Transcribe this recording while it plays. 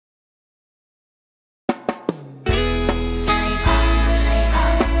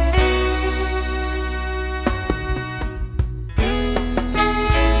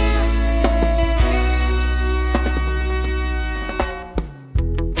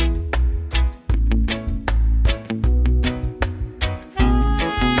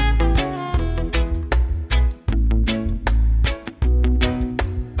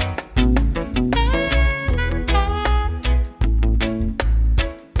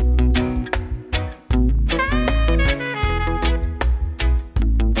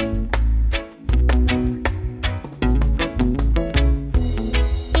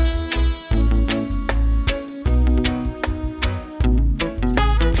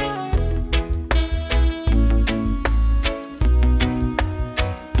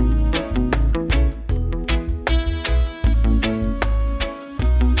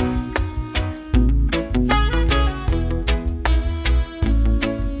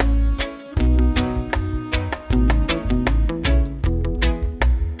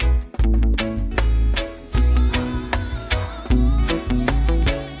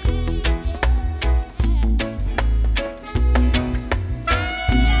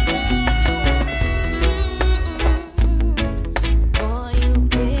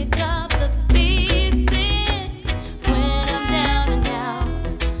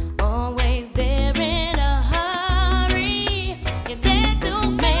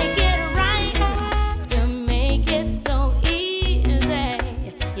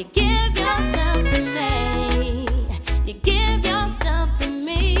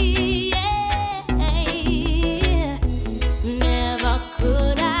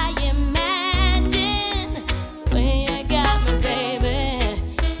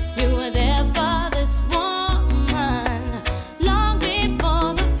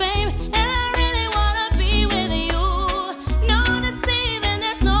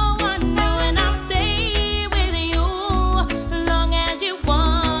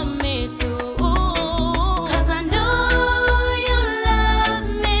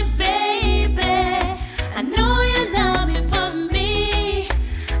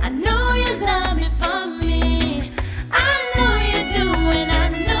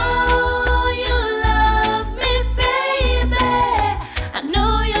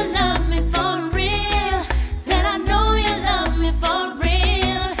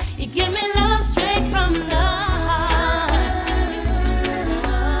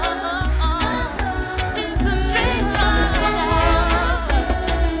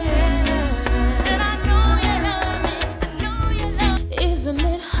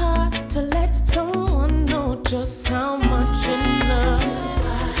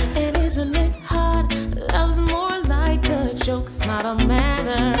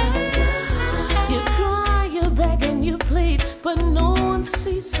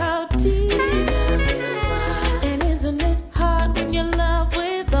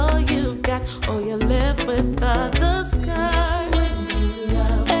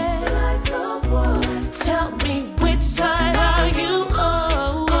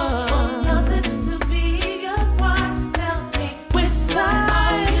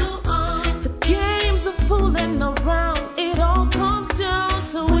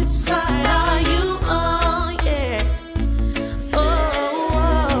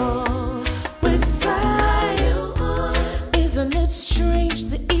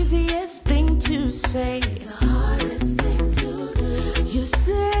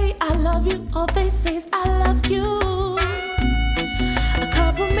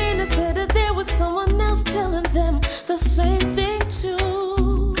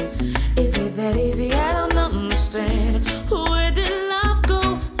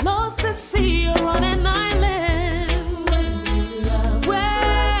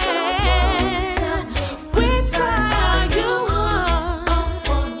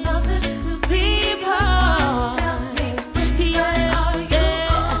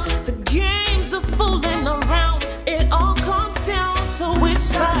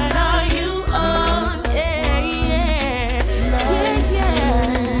side are you on? Yeah, yeah, yeah,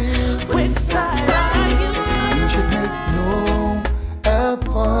 yeah. Which side are you on? We should make no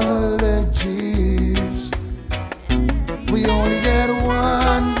apologies. We only get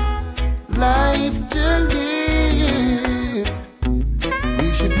one life to live. We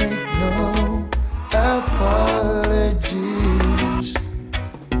should make no apologies.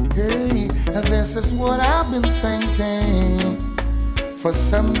 Hey, this is what I've been thinking for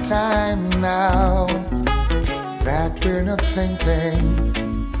some time now, that we're not thinking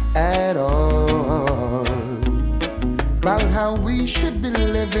at all about how we should be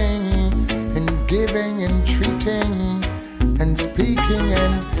living and giving and treating and speaking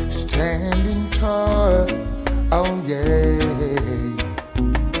and standing tall. Oh yeah,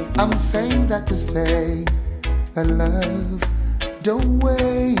 I'm saying that to say that love don't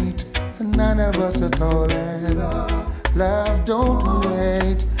wait, none of us at all. And love don't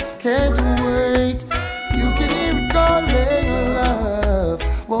wait, can't wait. You can hear it calling, love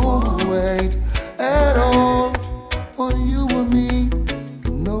won't wait at all. On you and me,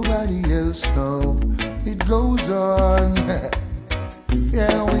 nobody else know. It goes on.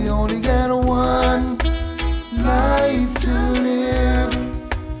 Yeah, we only get one life to live.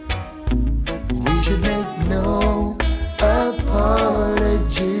 We should make no apologies.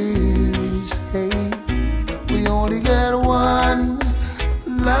 Hey, we only get one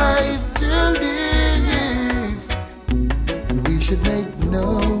life to live, and we should make no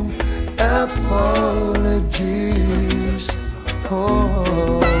apologies.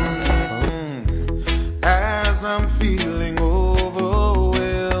 Oh. As I'm feeling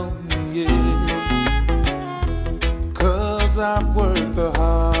overwhelmed, yeah, 'cause I've worked the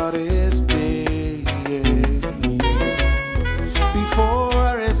hardest day, yeah. Before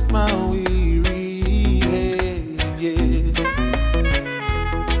I rest my weary head, yeah,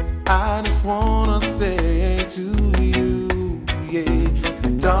 I just wanna say to you, yeah,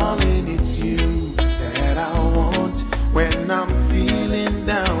 that darling, it's you that I want when I'm feeling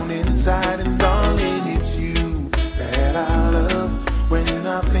down inside, and darling, it's you that I love when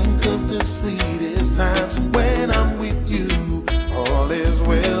I think of the sweetest times. When I'm with you, all is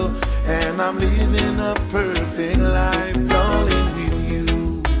well, and I'm living a perfect life, darling, with you.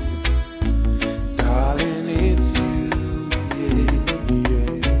 Darling, it's you, yeah,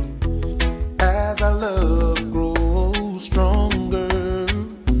 yeah. As our love grows stronger,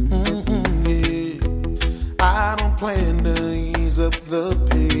 yeah, I don't plan to ease up the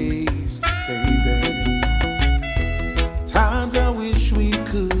pace, baby. Times I wish we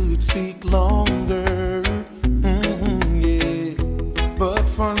could speak longer, yeah. But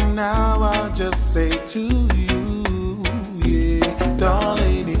for now I'll just say to you, yeah,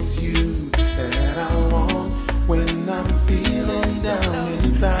 darling, it's you that I want when I'm feeling down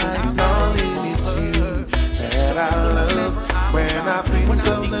inside. Darling, it's you that I love when I think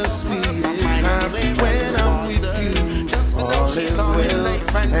of the sweetest time. When I'm with you, all is well,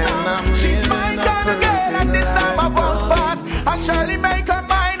 and I'm she's my living a kind of girl, and this time I won't pass. I'll surely make her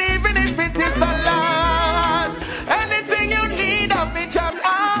mine, even if it is the last. Anything you need of me, just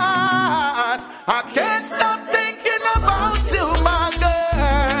ask. I can't stop thinking about you, my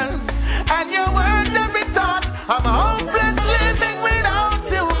girl, and your words every thought. I'm hopeless living without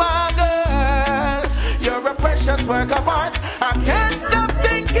you, my girl. You're a precious work of art. I can't stop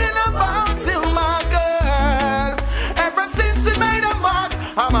thinking about you, my girl. Ever since we made a mark,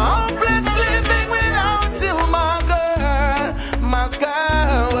 I'm hopeless living without you, my girl. My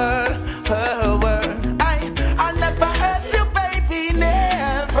girl, her word. I'll never hurt you, baby,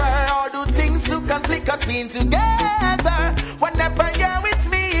 never. Or do things to conflict us being together. Whenever you're with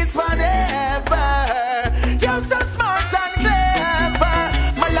me, it's forever. You're so smart and clever.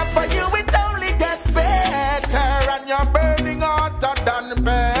 My love for you, it only gets better. And you're burning hotter than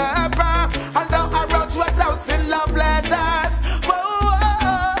pepper. Although I wrote you 1,000 love letters, whoa,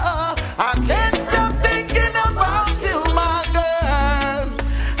 I can't stop thinking about you, my girl.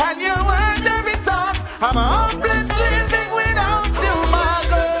 And your words every thought, I'm